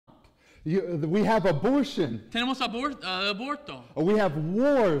We have abortion. Tenemos aborto. We have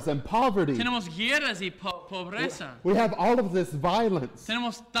wars and poverty. Tenemos guerras y pobreza. We have all of this violence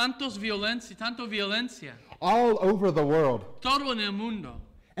Tenemos tanto violencia. all over the world. Todo en el mundo.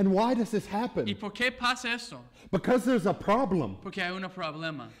 And why does this ¿Y happen? por qué pasa esto? Because there's a problem, Porque hay un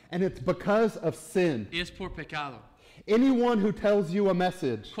problema. and it's because of sin. Y es por pecado. Anyone who tells you a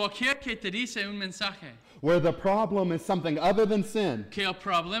message Cualquier que te dice un mensaje where the problem is something other than sin, que el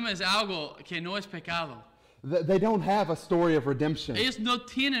problema es algo que no es pecado. they don't have a story of redemption. Ellos no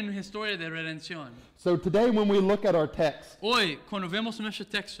tienen una historia de redención. So today when we look at our text, Hoy, cuando vemos nuestro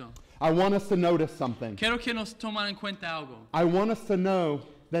texto, I want us to notice something. quiero que nos tomen en cuenta algo. I want us to know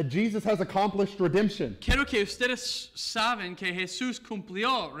that Jesus has accomplished redemption, Quiero que ustedes saben que Jesús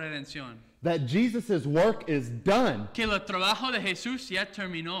cumplió redención. that Jesus' work is done, Que el trabajo de Jesús ya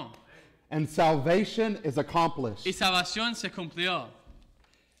terminó. and salvation is accomplished. Y salvación se cumplió.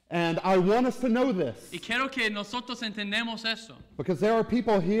 And I want us to know this, Y quiero que nosotros entendemos eso. because there are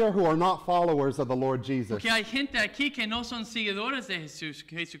people here who are not followers of the Lord Jesus. Porque hay gente aquí que no son seguidores de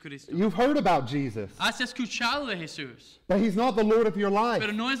Jesucristo. You've heard about Jesus, Has escuchado de Jesús, but He's not the Lord of your life.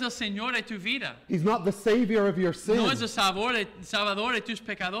 pero no es el Señor de tu vida. He's not the Savior of your No es sin. el Salvador de tus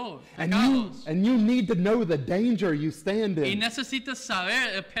pecados. And you need to know the danger you stand Y in. necesitas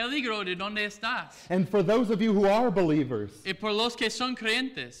saber el peligro de donde estás. And for those of you who are believers, Y por los que son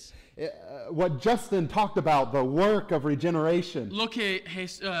creyentes, what Justin talked about, the work of regeneration, lo que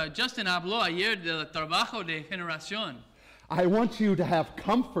Justin habló ayer del trabajo de generación. I want you to have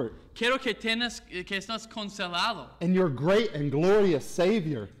comfort Quiero que estés consolado in your great and glorious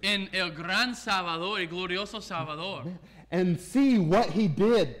Savior, en el gran Salvador y glorioso Salvador. and see what He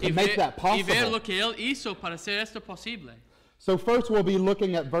did to make that Y ver possible. lo que Él hizo para hacer esto posible. So first we'll be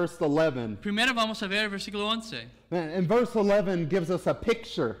looking at verse 11. Primero vamos a ver el versículo 11. And verse 11 gives us a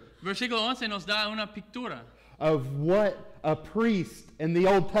picture Versículo 11 nos da una pintura of what a priest in the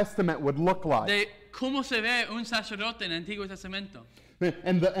Old Testament would look like. de cómo se ve un sacerdote en el Antiguo Testamento.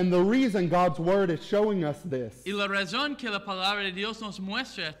 And the reason God's Word is showing us this Y la razón que la palabra de Dios nos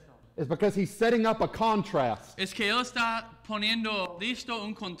muestra esto is because He's setting up a contrast. es que Él está poniendo listo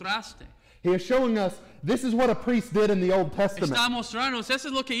un contraste. He is showing us this is what a priest did in the Old Testament. Está mostrándonos, eso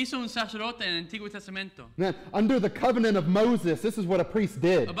es lo que hizo un sacerdote en el Antiguo Testamento. Now, under the covenant of Moses, this is what a priest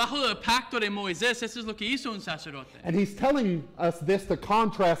did. Bajo el pacto de Moisés, eso es lo que hizo un sacerdote. And He's telling us this to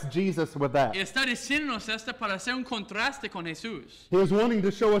contrast Jesus with that. Y está diciéndonos esto para hacer un contraste con Jesús. He is wanting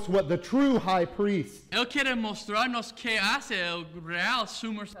to show us what the true high priest Él quiere mostrarnos qué hace el real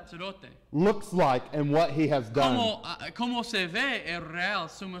sumo sacerdote. looks like and what he has done. Cómo se ve el real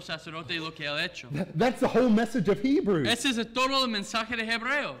sumo sacerdote y lo que él ha hecho. That's the whole message of Hebrews. Ese es todo el mensaje de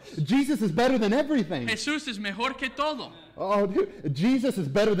Hebreos. Jesus is better than everything. Jesús es mejor que todo. Oh, dude, Jesus is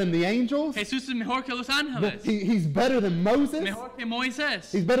better than the angels. Jesús es mejor que los ángeles. He's better than Moses. Mejor que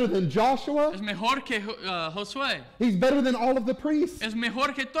Moisés. He's better than Joshua. Es mejor que Josué. He's better than all of the priests. Es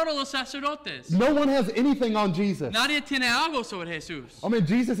mejor que todos los sacerdotes. No one has anything on Jesus. Nadie tiene algo sobre Jesús. I mean,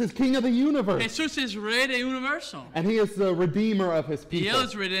 Jesus is King of the universe. Jesús es rey del universo. And He is the Redeemer of His Y people. él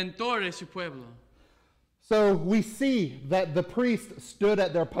es redentor de su pueblo. So we see that the priests stood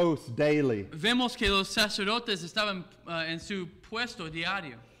at their posts daily. Vemos que los sacerdotes estaban en su puesto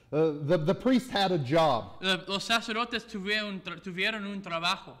diario. The priest had a job. Los sacerdotes tuvieron un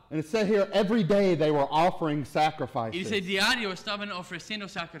trabajo. And it said here, every day they were offering Y dice sacrifices. diario estaban ofreciendo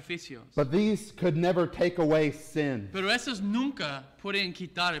sacrificios. But these could never take away sin. Pero esos nunca pueden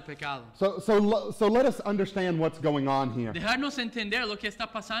quitar el pecado. So let us understand what's going on here. Dejarnos entender lo que está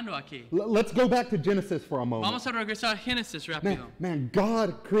pasando aquí. Let's go back to Genesis for a moment. Vamos a regresar a Génesis rápido. Man,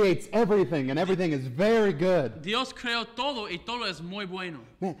 God creates everything, and everything is very good. Dios creó todo y todo es muy bueno.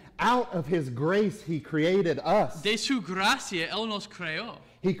 Man, out of His grace, He created us. De su gracia, Él nos creó.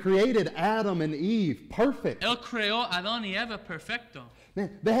 He created Adam and Eve perfect. Él creó a Adán y Eva perfecto. Man,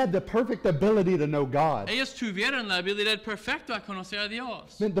 they had the perfect ability to know God. Ellos tuvieron la habilidad perfecta a conocer a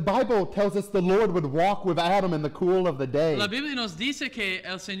Dios. Man, the Bible tells us the Lord would walk with Adam in the cool of the day. La Biblia nos dice que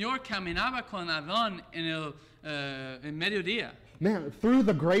el Señor caminaba con Adán en mediodía. Man, through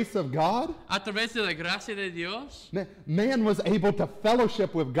the grace of God, A través de la gracia de Dios, man was able to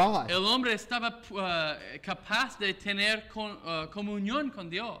fellowship with God. el hombre estaba capaz de tener comunión con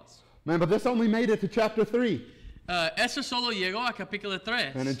Dios. Man, but this only made it to chapter 3. Eso solo llegó a capítulo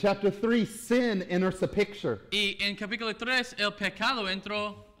 3. And in chapter 3, sin enters the picture. Y en capítulo 3 el pecado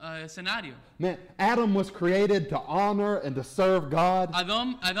entró al escenario. Man, Adam was created to honor and to serve God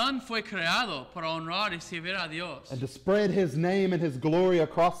Adán fue creado para honrar y servir a Dios. and to spread His name and His glory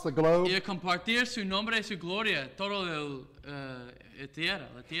across the globe. Y de compartir su nombre y su gloria todo la tierra.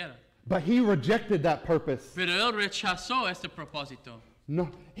 But he rejected that purpose. Pero él rechazó este propósito. No,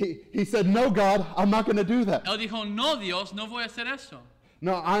 he said, no, God, I'm not going to do that. Él dijo, no, Dios, no voy a hacer eso.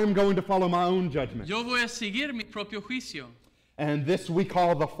 No, I'm going to follow my own judgment. Yo voy a seguir mi propio juicio. And this we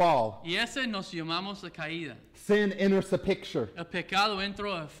call the fall. Y ese nos llamamos la caída. Sin enters the picture. El pecado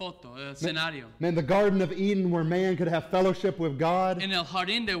entró en foto, el escenario. Man, the Garden of Eden where man could have fellowship with God, En el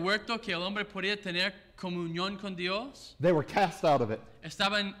jardín de huerto que el hombre podía tener comunión con Dios, they were cast out of it.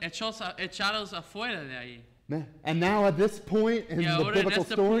 estaban echados afuera de ahí. Man, and now at this point in Y the ahora en biblical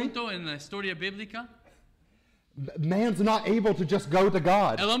este story, punto en la historia bíblica, man's not able to just go to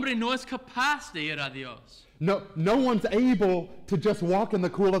God. el hombre no es capaz de ir a Dios. No one's able to just walk in the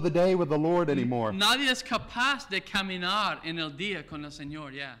cool of the day with the Lord anymore. Nadie es capaz de caminar en el día con el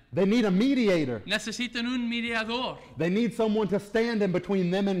Señor, ya. They need a mediator. Necesitan un mediador. They need someone to stand in between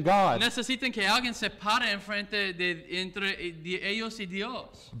them and God Necesitan que alguien se pare enfrente entre ellos y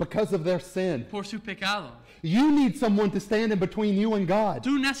Dios because of their sin. por su pecado. You need someone to stand in between you and God.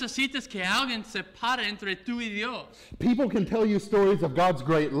 Tú necesitas que alguien se pare entre tú y Dios. People can tell you stories of God's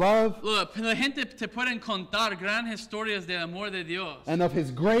great love Look, la gente te pueden contar gran historias del amor de Dios, and of His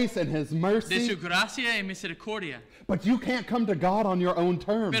grace and His de mercy, su gracia y misericordia. but you can't come to God on your own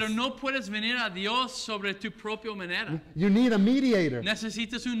terms. Pero no puedes venir a Dios sobre tu propia manera. You need a mediator.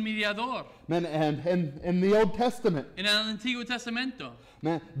 Necesitas un mediador. Man, and in the Old Testament, En el Antiguo Testamento,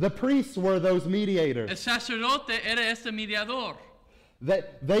 man, the priests were those el mediators. sacerdote era este mediador.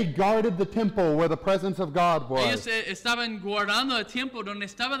 They guarded the temple where the presence of God Ellos was. estaban guardando el tiempo donde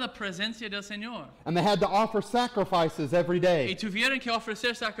estaba la presencia del Señor. And they had to offer sacrifices every Y day tuvieron que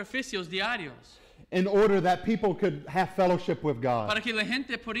ofrecer sacrificios diarios in order that people could have fellowship with God. para que la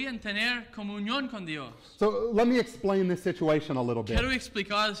gente podía tener comunión con Dios. So let me explain this situation a little bit. Quiero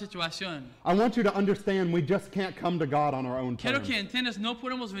explicar la situación. I want you to understand we just can't come to God on our own Quiero terms. que entiendas, no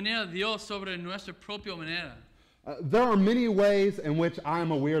podemos venir a Dios sobre nuestra propia manera. There are many ways in which I'm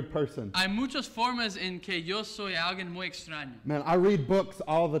a weird person. Hay muchas formas en que yo soy alguien muy extraño. Man, I read books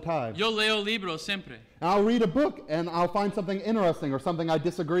all the time. Yo leo libros siempre. And I'll read a book and I'll find something interesting or something I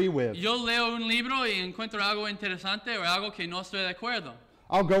disagree with. Yo leo un libro y encuentro algo interesante o algo que no estoy de acuerdo.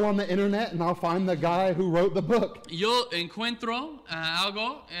 I'll go on the internet and I'll find the guy who wrote the book. Yo encuentro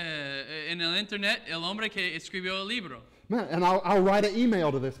algo en el internet, el hombre que escribió el libro. Man, and I'll write an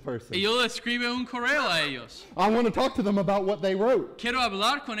email to this person. Y yo le escribo un correo a ellos. I want to talk to them about what they wrote. Quiero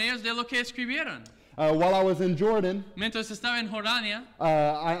hablar con ellos de lo que escribieron. While I was in Jordan, Mientras estaba en Jordania,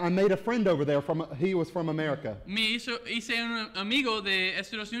 I made a friend over there. He was from America. hice un amigo de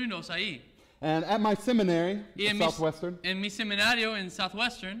Estados Unidos ahí. And at my seminary, Y en Southwestern, en mi seminario en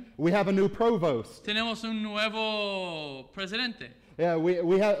Southwestern, we have a new provost. tenemos un nuevo presidente. Yeah,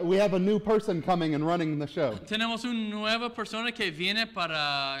 we have a new person coming and running the show. Tenemos una nueva persona que viene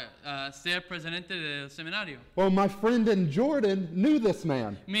para ser presidente del seminario. Well, my friend in Jordan knew this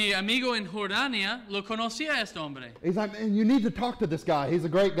man. Mi amigo en Jordania lo conocía a este hombre. He's like, man, you need to talk to this guy. He's a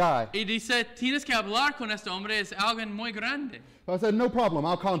great guy. Y dice, tienes que hablar con este hombre, es alguien muy grande. So I said, no problem.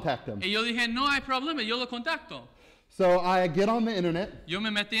 I'll contact him. Y yo dije, no hay problema, yo lo contacto. So I get on the internet. Yo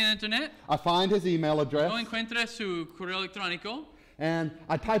me metí en internet, I find his email yo address. encuentro su correo electrónico, And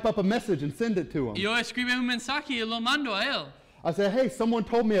I type up a message and send it to y him. yo escribo un mensaje y lo mando a él. I said, hey, someone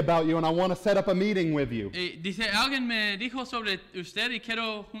told me about you and I want to set up a meeting with you. Y dice, alguien me dijo sobre usted y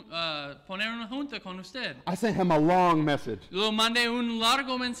quiero poner una junta con usted. I sent him a long message. Lo mandé un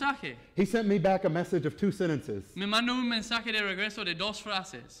largo mensaje. He sent me back a message of 2 sentences. Me mandó un mensaje de regreso de 2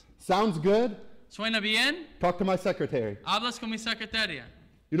 frases. Sounds good? ¿Suena bien? Talk to my secretary. Hablas con mi secretaria.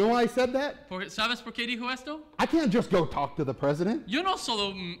 You know why he said that? ¿Sabes por qué dijo esto? I can't just go talk to the president. Yo no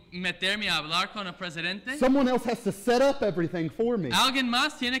solo meterme a hablar con el presidente. Someone else has to set up everything for me. Alguien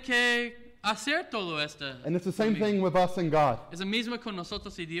más tiene que hacer todo esto. And it's the same thing with us and God. Es lo mismo con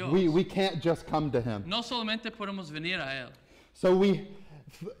nosotros y Dios. We can't just come to him. No solamente podemos venir a él. So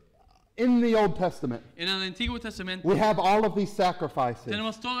in the Old Testament, En el Antiguo Testamento we have all of these sacrifices.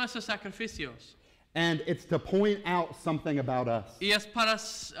 tenemos todos esos sacrificios. And it's to point out something about us. Y es para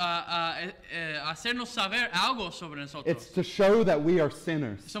hacernos saber algo sobre nosotros. It's to show that we are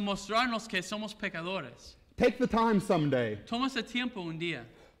sinners. Es mostrarnos que somos pecadores. Take the time someday. Tómase tiempo un día.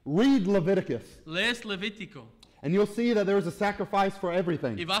 Read Leviticus. Lees Levítico. And you'll see that there's a sacrifice for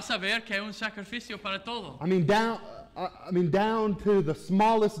everything. Y vas a ver que hay un sacrificio para todo. I mean, down to the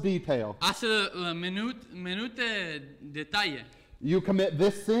smallest detail. Hace el minute detalle. You commit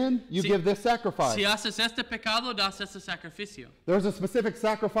this sin, you give this sacrifice. Si haces este pecado, das este sacrificio. There's a specific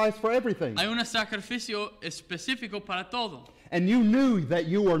sacrifice for everything. Hay un sacrificio específico para todo. And you knew that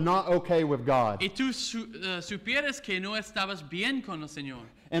you were not okay with God. Y tú supieras que no estabas bien con el Señor.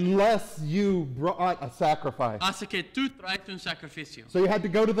 unless you brought a sacrifice. hasta que tú traes un sacrificio. So you had to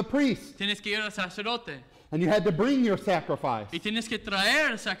go to the priest, Tienes que ir al sacerdote and you had to bring your sacrifice. y tienes que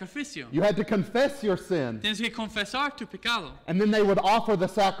traer el sacrificio. You had to confess your sin, Tienes que confesar tu pecado. and then they would offer the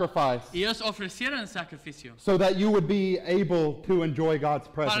sacrifice Y ellos ofrecieron el sacrificio so that you would be able to enjoy God's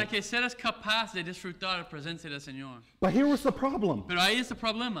para presence. que seas capaz de disfrutar la presencia del Señor. But here was the problem. Pero ahí es el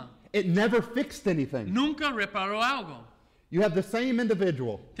problema. It never fixed anything. Nunca reparó algo. You have the same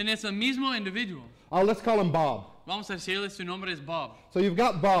individual. Tienes el mismo individuo. Let's call him Bob. Vamos a decirle su nombre es Bob. So you've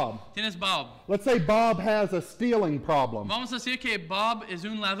got Bob. Tienes Bob. Let's say Bob has a stealing problem. Vamos a decir que Bob es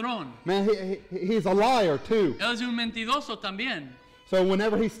un ladrón. Man, he's a liar too. Él es un mentiroso también. So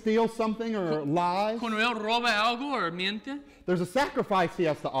whenever he steals something or lies, Cuando él roba algo o miente, there's a sacrifice he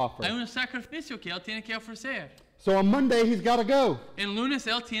has to offer. hay un sacrificio que él tiene que ofrecer. So on Monday, he's got to go. El lunes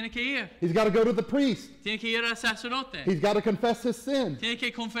él tiene que ir. He's got to go to the priest. Tiene que ir al sacerdote. He's got to confess his sin. Tiene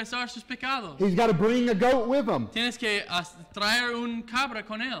que confesar sus pecados. He's got to bring a goat with him. Tienes que traer un cabra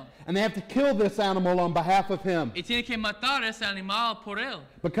con él. And they have to kill this animal on behalf of him Y tiene que matar ese animal por él.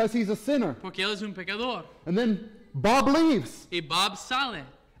 because he's a sinner. Porque él es un pecador. And then Bob leaves. Y Bob sale.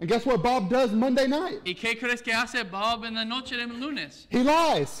 And guess what Bob does Monday night? ¿Y qué crees que hace Bob en la noche del lunes? He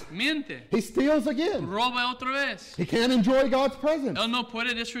lies. Miente. He steals again. Roba otra vez. He can't enjoy God's presence. Él no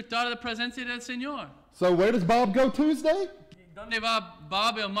puede disfrutar de la presencia del Señor. So where does Bob go Tuesday? ¿Dónde va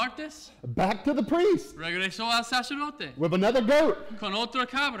Bob el martes? Back to the priest Regresó al sacerdote with another goat. con otra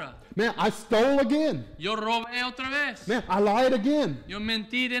cabra. Man, I stole again. Yo robé otra vez. Man, I lied again. Yo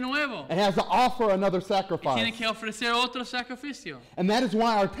mentí de nuevo. And has to offer another Tiene sacrifice. que ofrecer otro sacrificio. And that is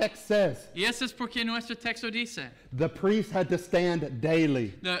why our text says Y eso es porque nuestro texto dice, the priest had to stand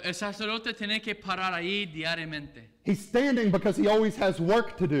daily. el sacerdote tiene que parar ahí diariamente. He's standing because he always has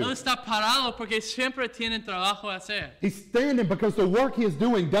work to Él do. está parado porque siempre tiene trabajo a hacer. He's standing because the work he is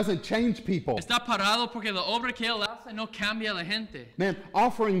doing doesn't change people. Está parado porque la obra que él hace no cambia a la gente. Man,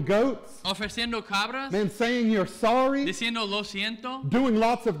 offering goats, Ofreciendo cabras, man, saying you're sorry, diciendo lo siento, doing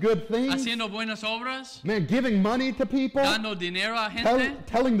lots of good things, haciendo buenas obras, man, giving money to people, dando dinero a gente,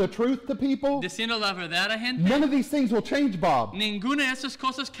 telling the truth to people. diciendo la verdad a gente. None of these things will change Bob. Ninguna de esas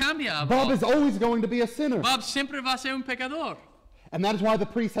cosas cambia a Bob Bob. is always going to be a sinner. Bob siempre va a ser un pecador. And that is why the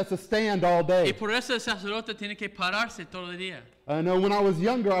priest has to stand all Y day. por eso el sacerdote tiene que pararse todo el día. I know when I was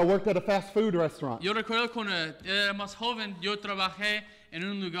younger, I worked at a fast food restaurant. Yo recuerdo cuando era más joven, yo trabajé en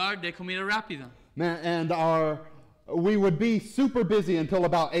un lugar de comida rápida. Man, and we would be super busy until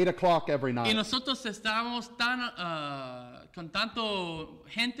about 8 o'clock every Y night. nosotros estábamos con tanto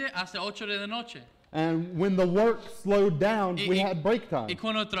gente hasta 8 de la noche. And when the work slowed down, we had break Y time.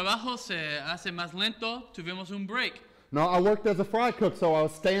 cuando el trabajo se hace más lento, tuvimos un break. No, I worked as a fry cook, so I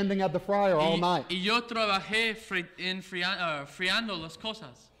was standing at the fryer all night. Y yo trabajé friando las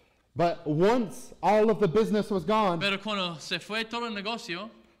cosas. But once all of the business was gone, Pero cuando se fue todo el negocio,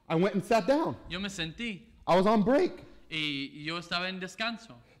 I went and sat down. yo me sentí I was on break. y yo estaba en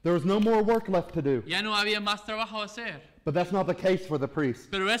descanso. There was no more work left to do. Ya no había más trabajo a hacer. But that's not the case for the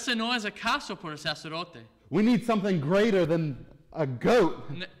priest. Pero ese no es el caso por el sacerdote. We need something greater than a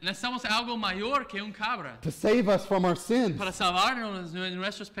goat Necesitamos algo mayor que un cabra to save us from our sins. para salvarnos de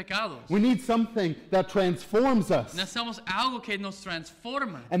nuestros pecados. We need something that transforms us. Necesitamos algo que nos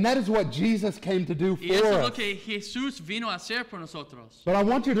transforma. And that is what Jesus came to do Y eso es for lo us. que Jesús vino a hacer por nosotros. But I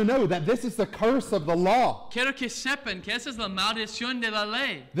want you to know that this is the curse of the law. Quiero que sepan que esa es la maldición de la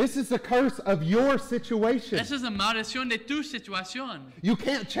ley. This is the curse of your situation. Esa es la maldición de tu situación. You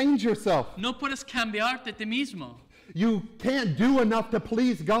can't change yourself. No puedes cambiarte a ti mismo. You can't do enough to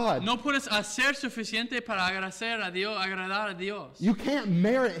please God. No puedes hacer suficiente para agradar a Dios. You can't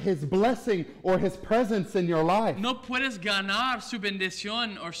merit His blessing or His presence in your life No puedes ganar su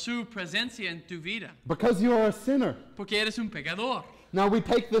bendición o su presencia en tu vida. because you are a sinner. Porque eres un pecador. Now we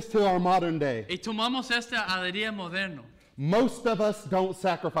take this to our modern day. Y tomamos esta al día moderno. Most of us don't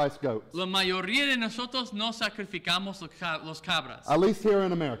sacrifice goats, La mayoría de nosotros no sacrificamos los cabras. at least here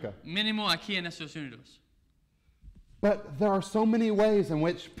in America. Mínimo aquí en Estados Unidos. But there are so many ways in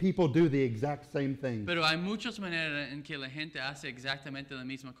which people do the exact same thing. Pero hay muchas maneras en que la gente hace exactamente la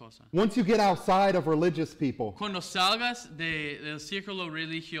misma cosa. Once you get outside of religious people, Cuando salgas del círculo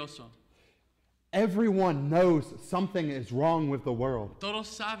religioso, everyone knows something is wrong with the world. todos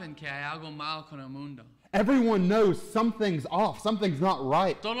saben que hay algo mal con el mundo. Everyone knows something's off, something's not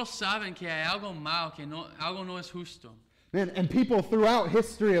right. Todos saben que hay algo mal, que algo no es justo. Man, and people throughout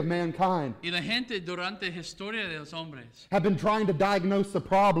history of mankind Y la gente durante la historia de los hombres have been trying to diagnose the ha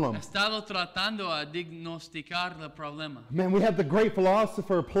problem. estado tratando a diagnosticar el problema. Man, we have the great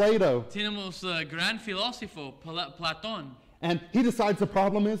philosopher Plato, Tenemos el gran filósofo Platón. And he decides the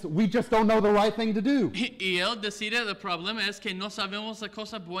problem is we just don't know the right thing to do. Y él decide el problema es que no sabemos la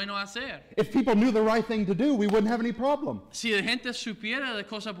cosa buena hacer. If people knew the right thing to do, we wouldn't have any problem. Si la gente supiera la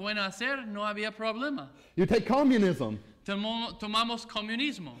cosa buena hacer, no había problema. You take communism. Tomamos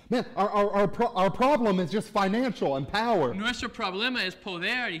comunismo. Man, our problem is just financial and power. Nuestro problema es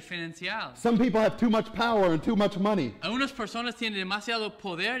poder y financiero. Some people have too much power and too much money. Algunas personas tienen demasiado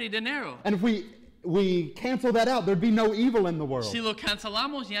poder y dinero. And if we cancel that out, there'd be no evil in the world. Si lo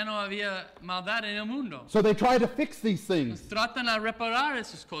cancelamos, ya no había maldad en el mundo. So they try to fix these things. Tratan a reparar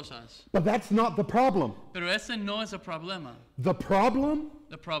esas cosas. But that's not the problem. Pero ese no es el problema. The problem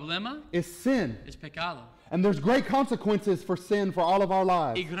El problema is sin. es pecado. And there's great consequences for sin for all of our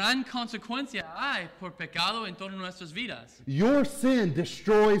lives. Y gran consecuencia hay por pecado en todas nuestras vidas. Your sin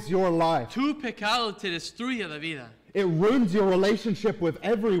destroys your life. Tu pecado te destruye la vida. It ruins your relationship with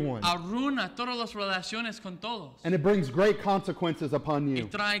everyone. Arruina todas las relaciones con todos. And it brings great consequences upon Y you.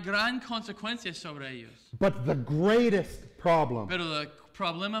 trae gran consecuencias sobre ellos. But the greatest problem Pero el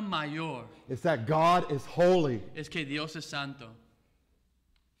problema mayor is that God is holy. es que Dios es santo.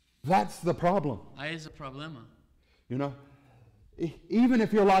 That's the problem. Ahí es el problema. You know, even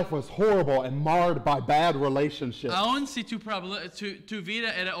if your life was horrible and marred by bad relationships, Aun si tu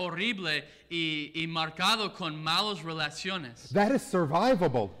vida era horrible y marcado con malas relaciones, that is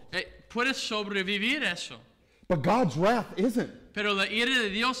survivable. puedes sobrevivir eso. But God's wrath isn't. Pero la ira de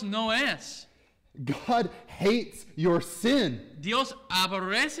Dios no es. God hates your sin. Dios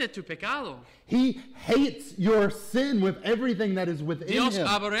aborrece tu pecado. He hates your sin with everything that is within Dios him.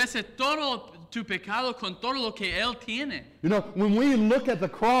 aborrece todo tu pecado con todo lo que Él tiene. You know, when we look at the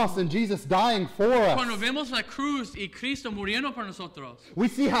cross and Jesus dying for Cuando us, vemos la cruz y Cristo muriendo por nosotros, we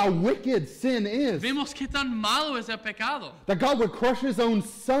see how wicked sin is. vemos qué tan malo es el pecado. That God would crush his own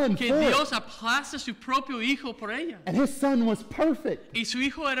son Que for it. Dios aplasta su propio hijo por ella. And his son was perfect. Y su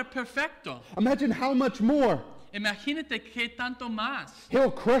hijo era perfecto. Imagine how much more Imagínate qué tanto más.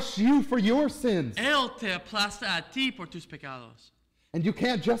 he'll crush you for your sins. Él te aplasta a ti por tus pecados. And you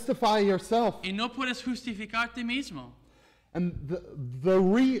can't justify yourself. Y no puedes justificarte mismo. And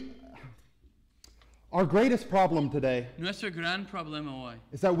our greatest problem today Nuestro gran problema hoy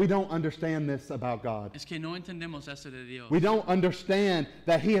is that we don't understand this about God. es que no entendemos eso de Dios. We don't understand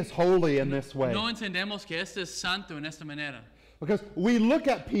that he is holy in this way. No entendemos que este es santo en esta manera. Because we look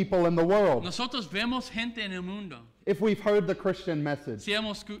at people in the world, Nosotros vemos gente en el mundo. if we've heard the Christian message. Si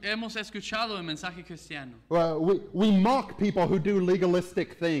hemos escuchado el mensaje cristiano. We mock people who do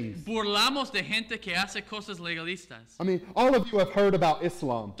legalistic things. Burlamos de gente que hace cosas legalistas. I mean, all of you have heard about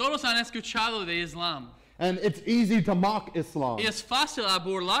Islam. Todos han escuchado de Islam. And it's easy to mock Islam. Y es fácil a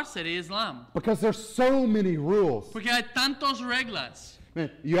burlarse de Islam. Because there's so many rules. Porque hay tantas reglas. Man,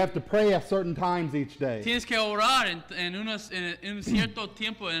 you have to pray at certain times each day. Tienes que orar en un cierto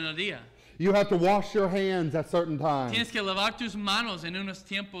tiempo en el día. You have to wash your hands at certain times. Tienes que lavar tus manos en unos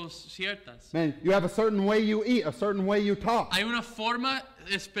tiempos ciertos. Man, you have a certain way you eat, a certain way you talk. Hay una forma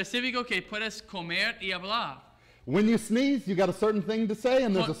específica que puedes comer y hablar. When you sneeze, you got a certain thing to say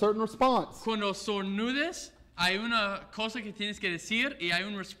and there's a certain response. Cuando sornudes, hay una cosa que tienes que decir y hay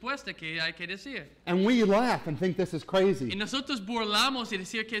una respuesta que hay que decir. And we laugh and think this is Y crazy. nosotros burlamos y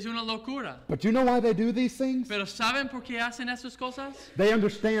decir que es una locura. But you know why they do these things? Pero ¿saben por qué hacen esas cosas? They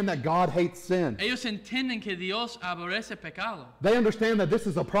understand that God hates sin. Ellos entienden que Dios aborrece pecado. They understand that this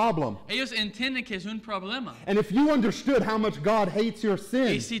is a problem. Ellos entienden que es un problema. And if you understood how much God hates your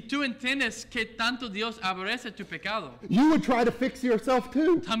Y sin, si tú entiendes que tanto Dios aborrece tu pecado, you would try to fix yourself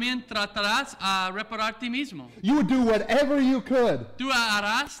too. también tratarás a reparar ti mismo. You would do whatever you could Tú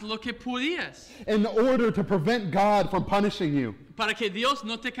harás lo que pudieras in order to prevent God from punishing you. para que Dios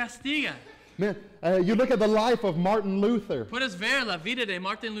no te castigue. Man, you look at the life of Martin Luther. Puedes ver la vida de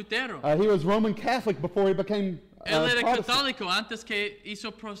Martín Lutero. He was Roman Catholic before he became Él era Protestant. católico antes que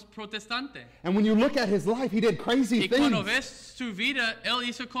hizo protestante. And when you look at his life, he did crazy Y cuando things. ves su vida, él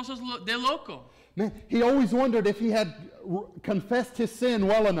hizo cosas de loco. Man, he always wondered if he had confessed his sin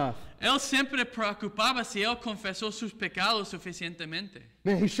well enough. Él siempre preocupaba si él confesó sus pecados suficientemente.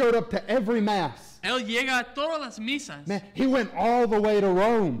 Man, he showed up to every mass. Él llega a todas las misas. Man, he went all the way to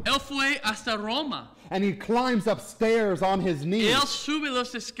Rome. Él fue hasta Roma. And he climbs up stairs on his Y knees. él sube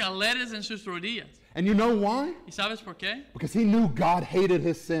los escaleras en sus rodillas. And you know why? ¿Y sabes por qué? Because he knew God hated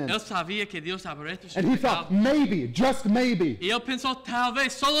his sin. Él sabía que Dios aborrece sus And he pecados. thought, maybe, just maybe, Y él pensó, tal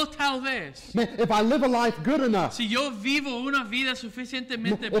vez, solo tal vez, man, if I live a life good enough, si yo vivo una vida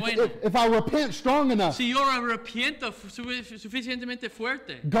suficientemente if, buena, if I repent strong enough, si yo arrepiento suficientemente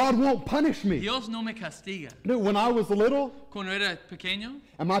fuerte, God won't punish me. Dios no me castiga. Dude, when I was little Cuando era pequeño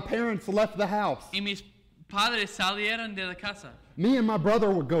and my parents left the house, y mis padres salieran de la casa. Me and my brother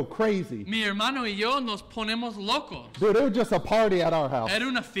would go crazy. Mi hermano y yo nos ponemos locos. Dude, it was just a party at our house. Era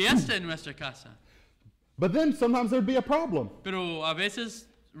una fiesta en nuestra casa. But then sometimes there'd be a problem. Pero a veces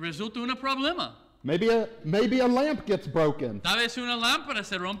resulta un problema. Maybe a lamp gets broken. Tal vez una lámpara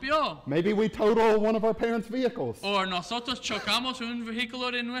se rompió. Maybe we total one of our parents' vehicles. O nosotros chocamos un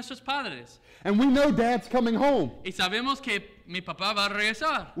vehículo de nuestros padres. And we know Dad's coming home. Y sabemos que mi papá va a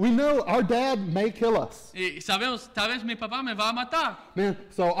regresar. We know our dad may kill us. Y sabemos, tal vez mi papá me va a matar. Man,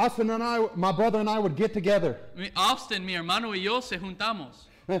 so Austin and I, my brother and I would get together. Austin, mi hermano y yo se juntamos.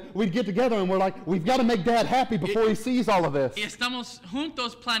 We'd get together and we're like, we've got to make Dad happy before he sees all of this. Y estamos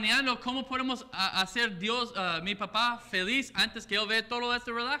juntos planeando cómo podemos hacer mi papá feliz antes que él vea todo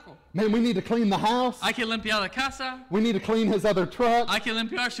este relajo. Man, we need to clean the house. Hay que limpiar la casa. We need to clean his other truck. Hay que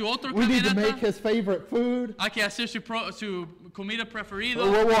limpiar su otro We need to make camioneta. his favorite food. Hay que hacer su comida preferida.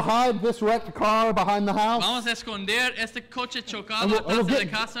 We'll hide this wrecked car behind the house. Vamos a esconder este coche chocado And atrás de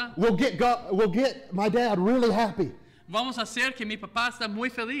la casa. we'll get my dad really happy. Vamos a hacer que mi papá está muy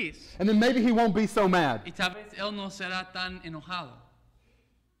feliz. And then maybe he won't be so mad. Y tal vez él no será tan enojado.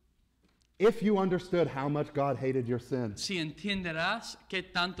 If you understood how much God hated your sin, Si entenderás que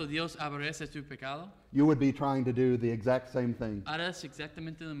tanto Dios aborrece tu pecado, you would be trying to do the exact same thing. harás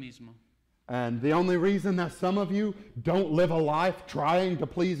exactamente lo mismo. And the only reason that some of you don't live a life trying to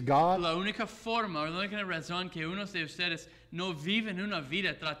please God La única forma o la única razón que unos de ustedes no viven una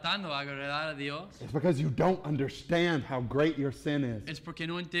vida tratando de agradar a Dios is because you don't understand how great your sin is. es porque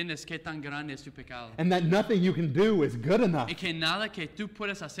no entiendes qué tan grande es tu pecado. And that nothing you can do is good enough. Y que nada que tú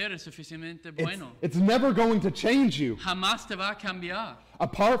puedes hacer es suficientemente bueno. It's never going to change you. Jamás te va a cambiar.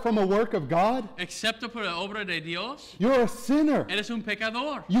 Apart from a work of God, Excepto por la obra de Dios, you're a sinner. eres un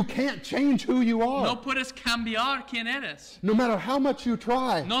pecador. You can't change who you No are. puedes cambiar quién eres. No matter how much you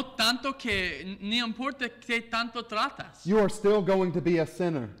try, No tanto que, ni importa qué tanto tratas. you are still going to be a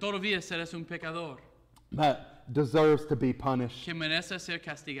sinner Todavía serás un pecador that deserves to be punished. que merece ser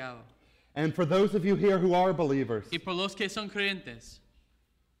castigado. And for those of you here who are believers, Y por los que son creyentes,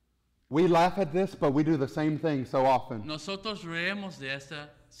 we laugh at this, but we do the same thing so often. nosotros reemos de esta,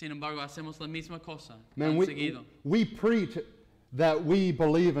 sin embargo hacemos la misma cosa Man, tan seguido. we preach that we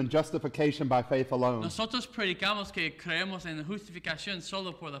believe in justification by faith alone, Nosotros predicamos que creemos en la justificación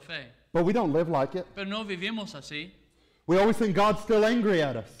solo por la fe, but we don't live like it. pero no vivimos así. We always think God's still angry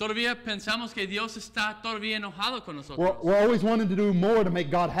at us. Todavía pensamos que Dios está todavía enojado con nosotros. We're always wanting to do more to make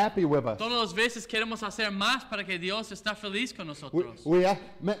God happy with us. Todas las veces queremos hacer más para que Dios está feliz con nosotros.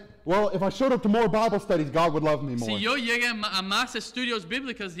 Well, if I showed up to more Bible studies, God would love me more. Si yo llegue a más estudios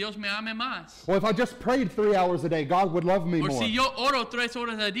bíblicos, Dios me ame más. Well, if I just prayed 3 hours a day, God would love me O more. si yo oro 3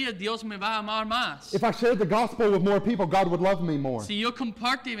 horas al día, Dios me va a amar más. If I shared the gospel with more people, God would love me more. Si yo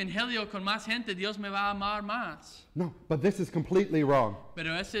comparto el evangelio con más gente, Dios me va a amar más. No, but this is completely wrong.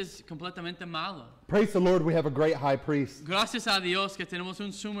 Pero eso es completamente malo. Praise the Lord, we have a great high priest Gracias a Dios que tenemos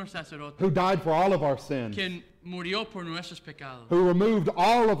un sumo sacerdote who died for all of our sins, que murió por nuestros pecados, who removed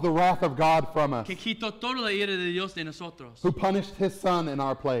all of the wrath of God from us, que quitó toda la ira de Dios de nosotros, who punished his son in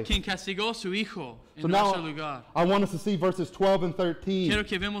our place. quien castigó a su hijo So en now nuestro lugar. I want us to see verses 12 and 13. Quiero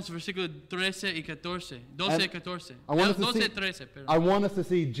que vemos versículos 13 y 14. 12 y 14. I want us to 12 see- y 13, perdón. I want us to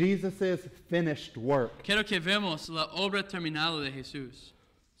see Jesus' finished work. Quiero que vemos la obra terminada de Jesús.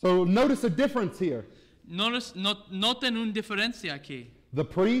 So notice a difference here. Noten una diferencia aquí. The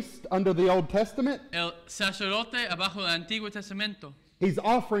priest under the Old Testament, El sacerdote abajo del Antiguo Testamento he's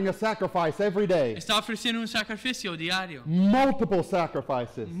offering a sacrifice every day. está ofreciendo un sacrificio diario. Multiple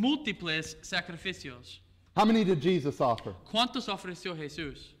sacrifices. Múltiples sacrificios. How many did Jesus offer? ¿Cuántos ofreció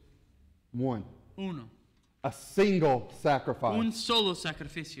Jesús? One. Uno. A single sacrifice. Un solo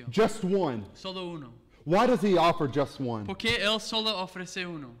sacrificio. Just one. Solo uno. Why does he offer just one? ¿Por qué él solo ofrece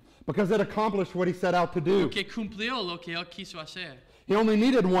uno? Because it accomplished what he set out to do. Porque cumplió lo que él quiso hacer. He only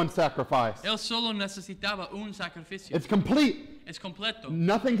needed one sacrifice. Él solo necesitaba un sacrificio. It's complete. Es completo.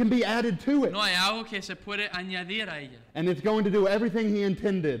 Nothing can be added to it. No hay algo que se puede añadir a ella. And it's going to do everything he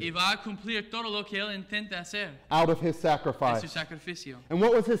intended Y va a cumplir todo lo que él intenta hacer out of his en sacrifice. su sacrificio. And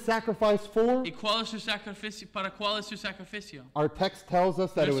what was his sacrifice for? ¿Y cuál es su sacrificio? ¿Para cuál es su sacrificio? Our text tells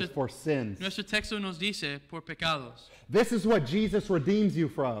us that it was Nuestro- for sins. Nuestro texto nos dice por pecados. This is what Jesus redeems you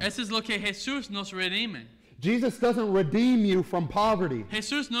from. Eso es lo que Jesús nos redime. Jesus doesn't redeem you from poverty.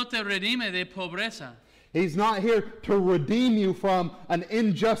 Jesús no te redime de pobreza. He's not here to redeem you from an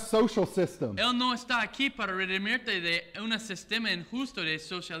unjust social system. Él no está aquí para redimirte de un sistema injusto de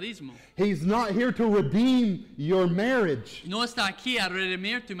socialismo. He's not here to redeem your marriage. No está aquí a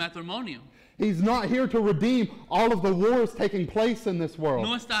redimir tu matrimonio. He's not here to redeem all of the wars taking place in this world.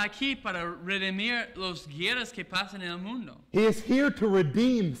 No está aquí para redimir las guerras que pasan en el mundo. He is here to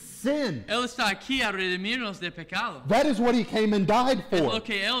redeem sin. Él está aquí a redimirnos de pecado. That is what he came and died Es lo for.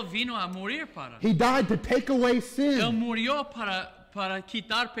 que él vino a morir para. He died to take away Él sin. murió para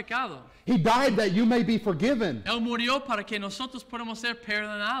quitar pecado. He died that you may be forgiven. Él murió para que nosotros podamos ser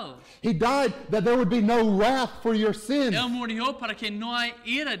perdonados. He died that there would be no wrath for your sins. Él murió para que no hay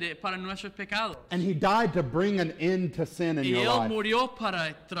ira para nuestros pecados. And he died to bring an end to sin in Y your él life. murió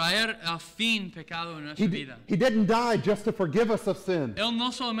para traer a fin pecado en nuestra vida. He didn't die just to forgive us of sin, Él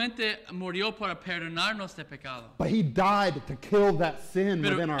no solamente murió para perdonarnos de pecado, but he died to kill that sin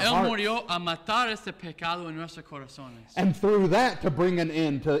pero within our él hearts. murió a matar este pecado en nuestros corazones. And through that to bring an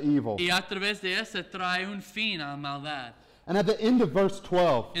end to evil. Y a través de este trae un fin a la maldad. And at the end of verse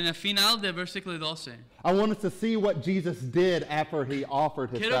 12, En el final del versículo 12, I want us to see what Jesus did after he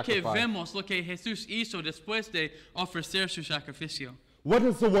offered his quiero que sacrifice. vemos lo que Jesús hizo después de ofrecer su sacrificio. What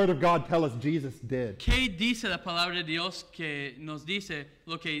does the Word of God tell us Jesus did? ¿Qué dice la palabra de Dios que nos dice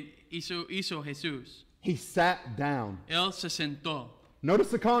lo que hizo Jesús? He sat down. Él se sentó. Notice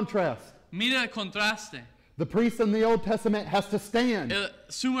the contrast. Mira el contraste. The priest in the Old Testament has to stand. El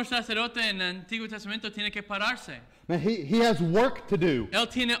sumo sacerdote en el Antiguo Testamento tiene que pararse. Man, he has work to do. Él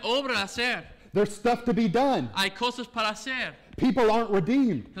tiene obra a hacer. There's stuff to be done. Hay cosas para hacer. People aren't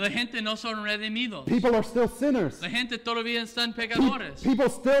redeemed. La gente no son redimidos. People are still sinners. La gente todavía están pecadores. People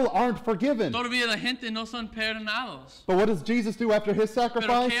still aren't forgiven. Todavía la gente no son perdonados. But what does Jesus do after his Pero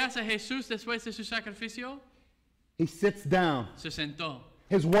sacrifice? ¿qué hace Jesús después de su sacrificio? He sits down. Se sentó.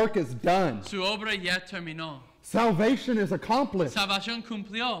 His work is done. Su obra ya terminó. Salvation is accomplished. Salvación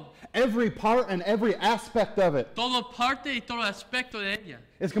cumplió. Every part and every aspect of it Todo parte y todo aspecto de ella.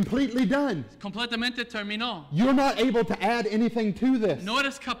 is completely done. Completamente terminó. You're not able to add anything to this No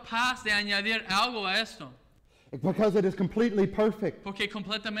eres capaz de añadir algo a esto. because it is completely perfect. Porque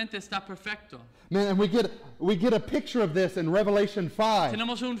completamente está perfecto. Man, and we get a picture of this in Revelation 5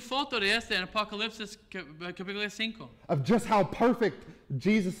 Tenemos una foto de este en Apocalipsis capítulo 5. of just how perfect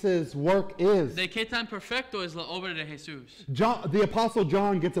Jesus' work is. De qué tan perfecto es la obra de Jesús. The Apostle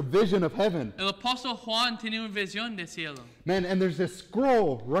John gets a vision of heaven. El apóstol Juan tiene una visión de cielo. Man, and there's this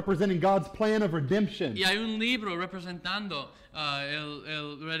scroll representing God's plan of redemption. Y hay un libro representando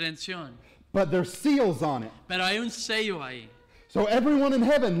el redención. But there's seals on it. Pero hay un sello ahí. So everyone in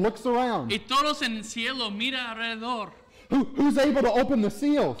heaven looks around. Y todos en el cielo miran alrededor. Who's able to open the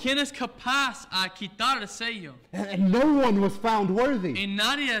seals? ¿Quién es capaz a quitar el sello? And no one was found worthy. Y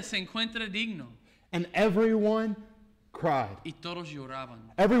nadie se encuentra digno. And everyone cried. Y todos lloraban.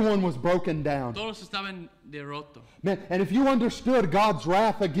 Everyone was broken down. Todos estaban derrotos. Man, and if you understood God's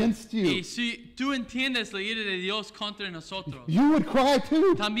wrath against Y you, si tú entiendes la ira de Dios contra nosotros, you would cry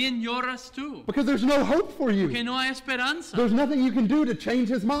too. también lloras tú. Because there's no hope for Porque you. no hay esperanza. There's nothing you can do to change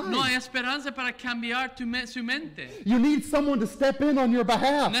his No hay mind. esperanza para cambiar su mente. You need someone to step in on your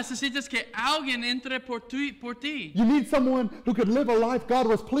behalf. Necesitas que alguien entre por ti. You need someone who could live a life God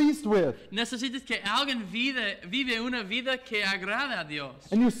was pleased with. Necesitas que alguien vive una vida que agrada a Dios.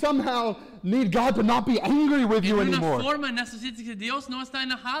 And you somehow need God to not be angry with you En una anymore. forma necesitas que Dios no está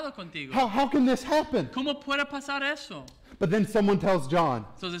enojado contigo. How can this happen? ¿Cómo puede pasar eso? But then someone tells John,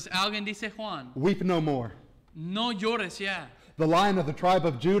 Entonces alguien dice Juan, weep no more. no llores ya. The Lion of the tribe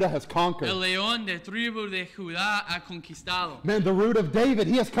of Judah has El conquered. león de tribu de Judá ha conquistado. Man, the root of David,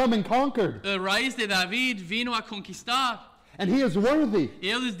 he has come and conquered. El raíz de David vino a conquistar. And he is worthy. Y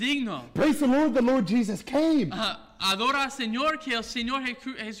él es digno. Praise the Lord Jesus came. Adora al Señor que el Señor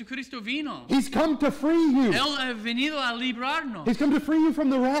Jesucristo vino. He's come to free you. Él ha venido a librarnos. He's come to free you from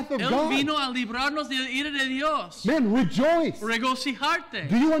the wrath of Él God. vino a librarnos de la ira de Dios. Man, rejoice. Do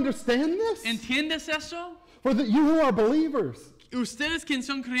Regocijarte. you understand this? ¿Entiendes eso? For you who are believers, Ustedes quien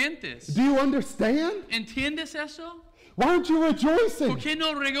son creyentes. do you understand? ¿Entiendes eso? Why aren't you rejoicing? ¿Por qué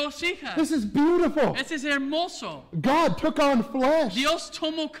no regocijas? This is beautiful. Ese es hermoso. God took on flesh Dios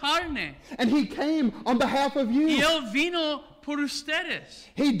tomó carne and he came on behalf of y you. Él vino por ustedes.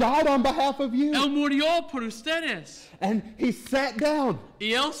 He died on behalf of you. Él murió por ustedes. And he sat down.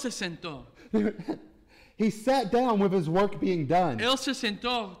 Y Él se sentó. He sat down with his work being done. Él se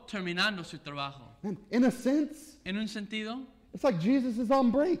sentó terminando su trabajo. And in a sense, En un sentido, it's like Jesus is on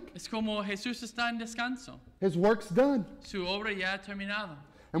break. es como Jesús está en descanso. His work's done. Su obra ya ha terminado.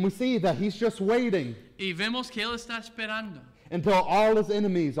 And we see that he's just waiting Y vemos que Él está esperando until all his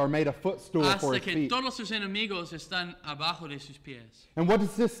enemies are made a footstool for hasta his que feet. todos sus enemigos están abajo de sus pies. And what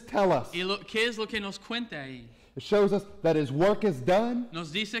does this tell us? ¿Y qué es lo que nos cuenta ahí? It shows us that his work is done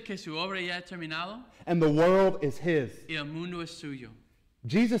Nos dice que su obra ya ha terminado and the world is his. y el mundo es suyo.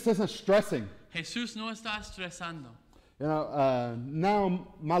 Jesus isn't stressing. Jesús no está estresando. You know, now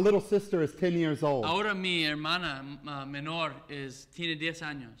my little sister is 10 years old. Ahora mi hermana menor tiene 10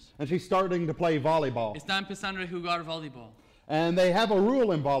 años. And she's starting to play volleyball. Está empezando a jugar voleibol. And they have a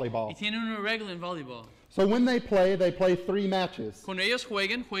rule in Y volleyball. tiene una regla en voleibol. So when they play 3 matches. Cuando ellos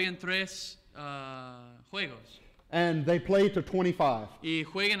juegan 3 juegos. And they play to 25. Y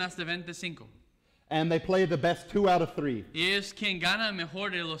juegan hasta 25. And they play the best 2 out of 3. Y es quien gana mejor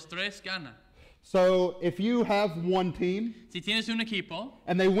de los 3 gana. So if you have one team Si tienes un equipo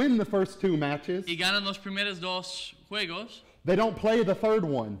and they win the first 2 matches, y ganan los primeros 2 juegos, they don't play the third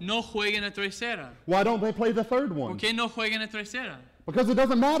one. no jueguen a tercera. Why don't they play the third one? ¿Por qué no jueguen a tercera? Because it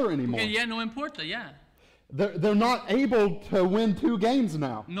doesn't matter anymore. Porque ya no importa, ya. They're not able to win 2 games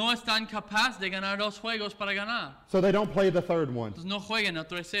now. No están capaces de ganar 2 juegos para ganar. So they don't play the third one. Entonces no jueguen a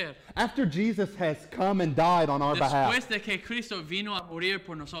tercera. After Jesus has come and died on our behalf Después de que Cristo vino a morir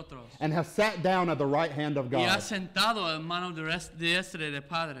por nosotros and has sat down at the right hand of y ha God, sentado en mano diestra del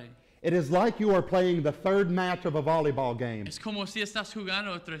Padre, it is like you are playing the third match of a volleyball game, es como si estás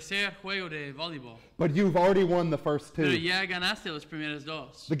jugando el tercer juego de voleibol. but you've already won the first Pero 2. ya ganaste los primeros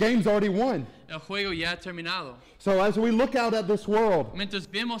 2. The game's already won. El juego ya ha terminado. So as we look out at this world Mientras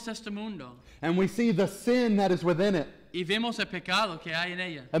vemos este mundo and we see the sin that is within it y vemos el pecado que hay en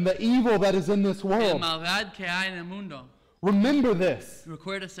ella, and the evil that is in this la world, maldad que hay en el mundo, remember this,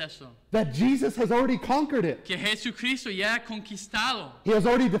 recuerdas eso, that Jesus has already conquered it. que Jesucristo ya ha conquistado, He has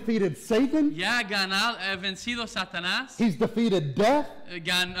already defeated Satan. ya ha ganado, ha vencido a Satanás, He's defeated death.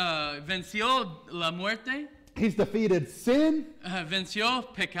 venció la muerte, He's defeated sin.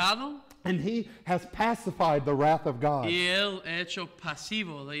 venció pecado, And he has pacified the wrath of God. y él ha hecho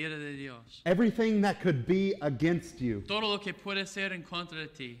pasivo la ira de Dios. Everything that could be against you, Todo lo que puede ser en contra de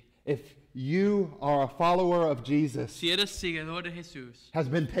ti, if you are a follower of Jesus, si eres seguidor de Jesús, has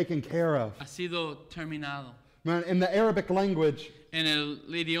been taken care of. ha sido terminado. Man, in the Arabic language, En el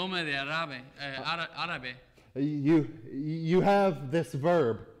idioma de árabe, you have this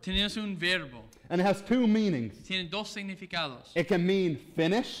verb, tienes un verbo, and it has 2 meanings. tiene 2 significados. It can mean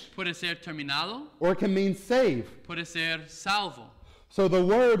finish, Puede ser terminado, or it can mean save. puede ser salvo. So the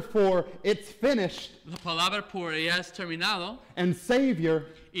word for it's finished La palabra por ya es terminado and Savior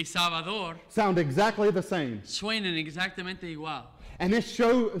y Salvador sound exactly the same. suenan exactamente igual. And it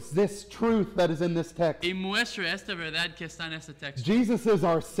shows this truth that is in this text. Y muestra esta verdad que está en este texto. Jesus is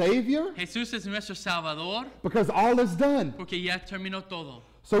our Savior Jesús es nuestro Salvador because all is done. porque ya terminó todo.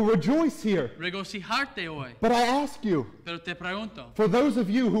 So rejoice here. Regocijarte hoy. But I ask you, Pero te pregunto, for those of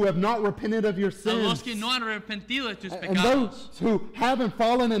you who have not repented of your a sins, los que no han arrepentido de tus and pecados those who haven't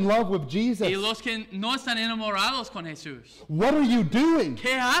fallen in love with Jesus, y los que no están enamorados con Jesús, what are you doing?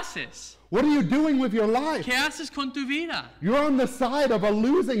 ¿qué haces? What are you doing with your life? ¿Qué haces con tu vida? You're on the side of a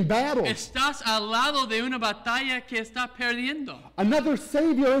losing battle. Estás al lado de una batalla que está perdiendo. Another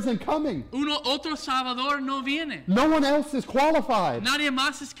Savior isn't coming. Otro Salvador no viene. No one else is qualified. Nadie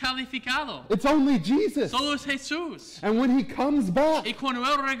más es calificado. It's only Jesus. Solo es Jesús. And when he comes back, Y cuando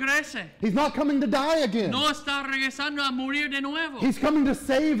Él regrese, he's not coming to die again. no está regresando a morir de nuevo. He's coming to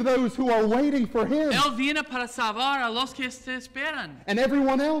save those who are waiting for him. Él viene para salvar a los que te esperan. And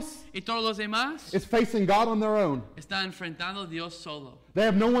everyone else Y todos los demás is facing God on their own. están enfrentando a Dios solo. They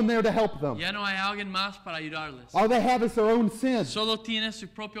have no one there to help them. Ya no hay alguien más para ayudarles. All they have is their own sin. Solo tiene su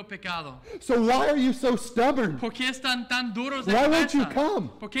propio pecado. So why are you so stubborn? ¿Por qué están tan duros de Why won't you cabeza? come?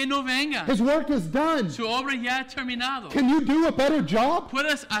 ¿Por qué no venga? His work is done. Su obra ya ha terminado. Can you do a better job?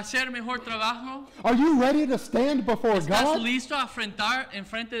 ¿Puedes hacer mejor trabajo? Are you ready to stand before ¿Estás God? listo a enfrentar en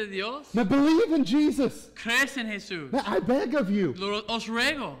frente de Dios? Now believe in Jesus. ¿Crees en Jesús? Now, I beg of you, Os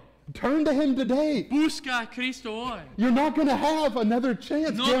ruego, turn to him today. busca a Cristo hoy. You're not going to have another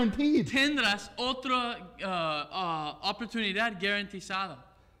chance No guaranteed. tendrás otra oportunidad garantizada.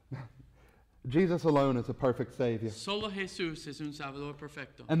 Jesus alone is a perfect Savior. Solo Jesús es un Salvador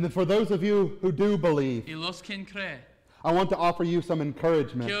perfecto. And then for those of you who do believe, Y los que creen, I want to offer you some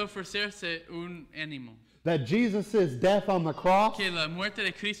encouragement quiero ofrecerse un ánimo. that Jesus' death on the cross Que la muerte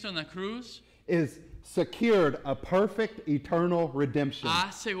de Cristo en la cruz is secured a perfect eternal redemption. ha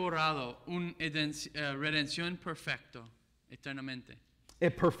asegurado una redención perfecta eternamente.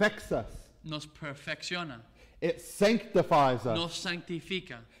 It perfects us. Nos perfecciona, It sanctifies us. nos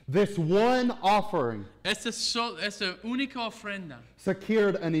santifica. This one offering Esta única ofrenda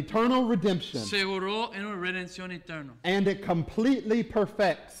secured an eternal redemption, aseguró en una redención eterna and it completely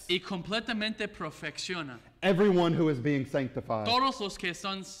perfects y completamente perfecciona everyone who is being sanctified. Todos los que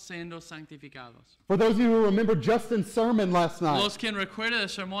están siendo santificados. For those of you who remember Justin's sermon last night Los que recuerdan el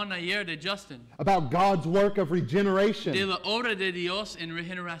sermón ayer de Justin. about God's work of regeneration, De la obra de Dios en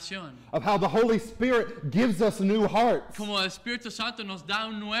regeneración. of how the Holy Spirit gives us new hearts, Como el Espíritu Santo nos da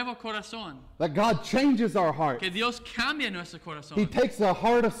un nuevo corazón. that God changes our hearts. Que Dios cambia nuestro He corazón. takes a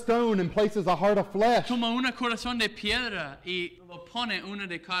heart of stone and places a heart of flesh, Toma un corazón de piedra y lo pone uno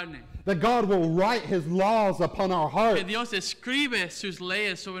de carne. that God will write His laws upon our Que hearts. Dios escribe sus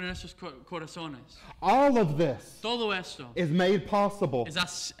leyes sobre nuestros corazones. All of this Todo esto is made possible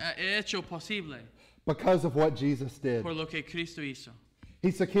es hecho posible because of what Jesus did. por lo que Cristo hizo. He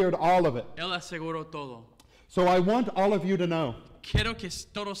secured all of it. Él aseguró todo. So I want all of you to know, Quiero que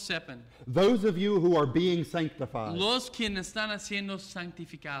todos sepan, those of you who are being sanctified, los quienes están siendo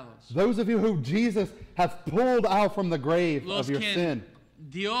santificados, those of you who Jesus has pulled out from the grave los of your que sin,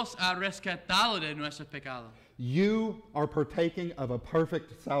 Dios ha rescatado de nuestros pecados. you are partaking of a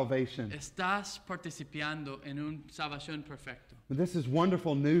perfect salvation. Estás participando en una salvación perfecta. This is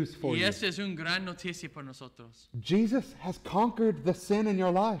wonderful news for Y you. esta es una gran noticia para nosotros. Jesus has conquered the sin in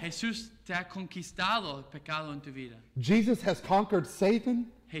your life. Jesús te ha conquistado el pecado en tu vida. Jesus has conquered Satan,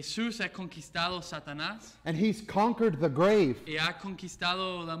 Jesús ha conquistado Satanás and He's conquered the grave. y ha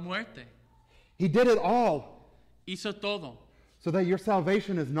conquistado la muerte. He did it all Hizo todo so that your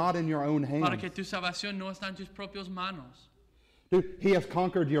salvation is not in your own para hands. que tu salvación no está en tus propias manos. Dude, He has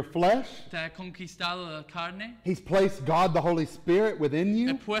conquered your flesh. Te ha conquistado la carne. He's placed God the Holy Spirit within He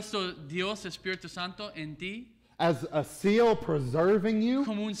you puesto Dios Espíritu Santo en ti as a seal preserving you.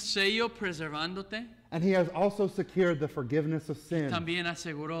 como un sello preservándote. And He has also secured the forgiveness of sin. También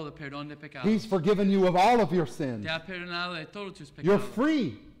aseguró el perdón de pecados. He's forgiven you of all of your sins. Te ha perdonado de todos tus You're pecados.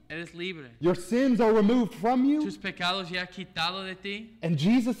 free. Eres libre. Your sins are removed from you. Tus pecados ya quitado de ti. And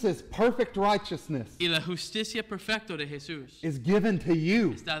Jesus' perfect righteousness Y la justicia perfecta de Jesús is given to you.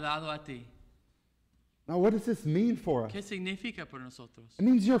 está dado a ti. Now, what does this mean for us? ¿Qué significa para nosotros? It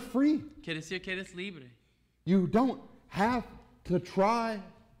means you're free. Quiere decir que eres libre. You don't have to try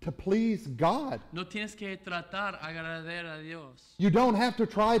to please God. No tienes que tratar agradecer a Dios. You don't have to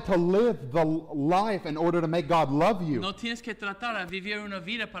try to live the life in order to make God love you. No tienes que tratar a vivir una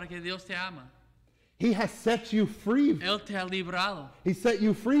vida para que Dios te ama. He has set you free. Él te ha librado. He set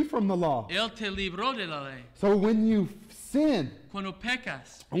you free from the law. Él te libró de la ley. So when you sin, Cuando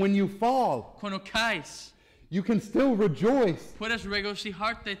pecas, when you fall, cuando caes, you can still rejoice puedes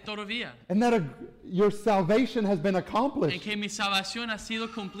regocijarte todavía and that your salvation has been en accomplished. que mi salvación ha sido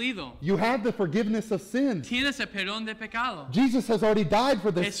cumplido. You have the forgiveness of sins. Tienes el perdón de pecado. Jesus has already died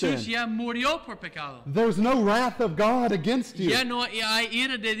for this Jesús sin. ya murió por pecado. There's no wrath of God against you. Ya no hay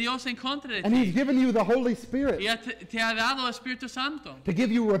ira de Dios en contra de And He's ti. given you the Holy Spirit Ya te ha dado el Espíritu Santo to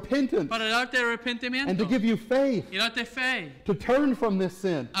give you repentance para darte and to arrepentimiento give you faith y darte fe to turn from this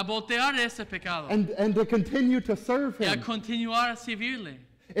sin a voltear de ese pecado and to continue to serve y a Him. continuar a servirle.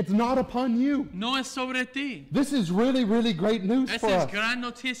 It's not upon you. No es sobre ti. This is really, really great news Esa for es us. gran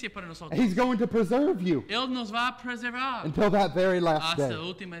noticia para nosotros. He's going to preserve you Él nos va a preservar until that very last hasta day. el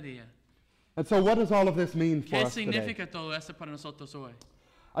último día. And so what does all of this mean for ¿Qué us today? significa todo esto para nosotros hoy?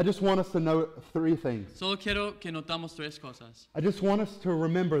 I just want us to note three things. Solo quiero que notamos tres cosas. I just want us to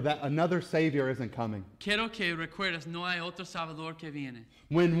remember that another Savior isn't coming. Quiero que recuerdes, no hay otro Salvador que viene.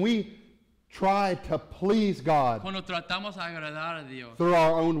 When we try to please God Cuando tratamos de agradar a Dios through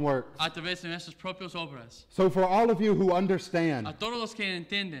our own works. a través de nuestras propias obras. So for all of you who understand A todos los que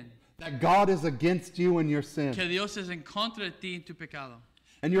entienden that God is against you and your sin, que Dios es en contra de ti en tu pecado.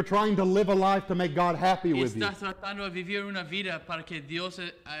 and you're trying to live a life to make God happy Y with you, estás tratando de vivir una vida para que Dios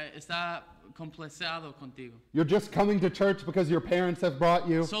está complacado contigo. you're just coming to church because your parents have brought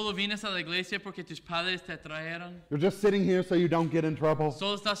you, Solo vienes a la iglesia porque tus padres te trajeron. you're just sitting here so you don't get in trouble.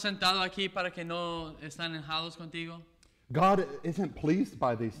 Solo estás sentado aquí para que no están enojados contigo. God isn't pleased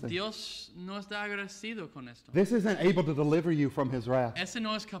by these things. Dios no está agradecido con esto. This isn't able to deliver you from His wrath. Ese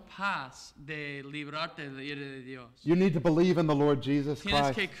no es capaz de librarte de la ira de Dios. You need to believe in the Lord Jesus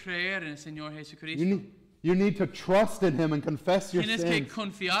Tienes Christ. que creer en el Señor Jesucristo. You need to trust in Him and confess your Tienes que sins.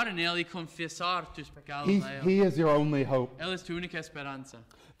 confiar en Él y confesar tus pecados a Él. He is your only hope. Él es tu única esperanza.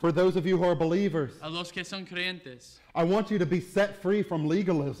 For those of you who are believers, A los que son creyentes, I want you to be set free from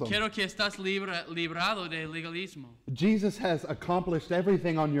legalism. quiero que estás librado del legalismo. Jesus has accomplished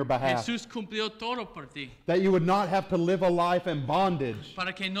everything on your behalf. Jesús cumplió todo por ti, That you would not have to live a life in bondage.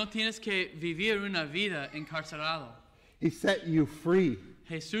 para que no tienes que vivir una vida encarcelado. He set you free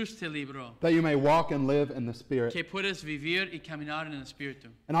Jesús te libró, that you may walk and live in the Spirit. que puedes vivir y caminar en el Espíritu.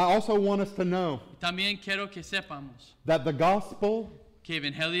 And I also want us to know También quiero que sepamos that the gospel que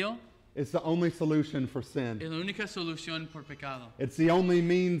Evangelio It's the only solution for sin. Es la única solución por pecado. It's the only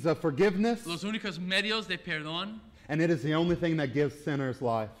means of forgiveness, Los únicos medios de perdón and it is the only thing that gives sinners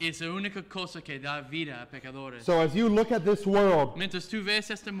life. es la única cosa que da vida a pecadores. So as you look at this world Mientras tú ves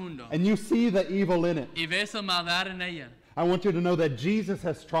este mundo and you see the evil in it, y ves la maldad en ella, I want you to know that Jesus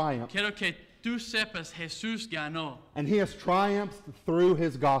has triumphed, quiero que tú sepas Jesús ganó and he has triumphed through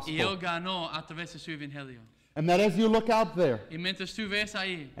his y él gospel. ganó a través de su evangelio. And that as you look out there Y mientras tú ves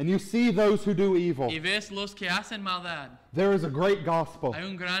ahí and you see those who do evil, y ves los que hacen maldad, there is a great gospel hay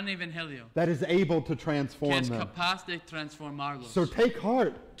un gran evangelio that is able to que transform es them. capaz de transformarlos. So take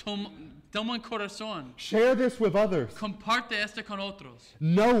heart. Toma en corazón, Share this with others, comparte esto con otros,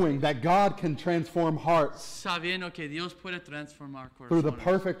 knowing that God can transform hearts sabiendo que Dios puede transformar through the corazones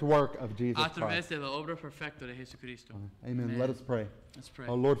perfect work of Jesus a través Christ. de la obra perfecta de Jesucristo. Amen. Let us pray. Let's pray.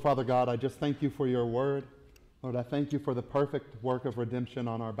 Oh Lord, Father God, I just thank you for your word. Lord, I thank you for the perfect work of redemption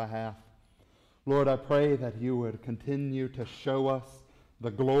on our behalf. Lord, I pray that you would continue to show us the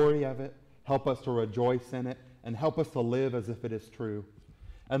glory of it, help us to rejoice in it, and help us to live as if it is true.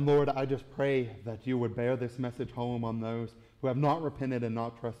 And Lord, I just pray that you would bear this message home on those who have not repented and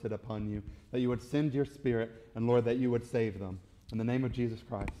not trusted upon you, that you would send your Spirit, and Lord, that you would save them. In the name of Jesus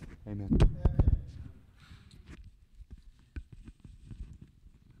Christ, amen.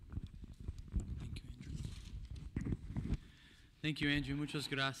 Thank you, Andrew. Muchas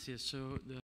gracias. So,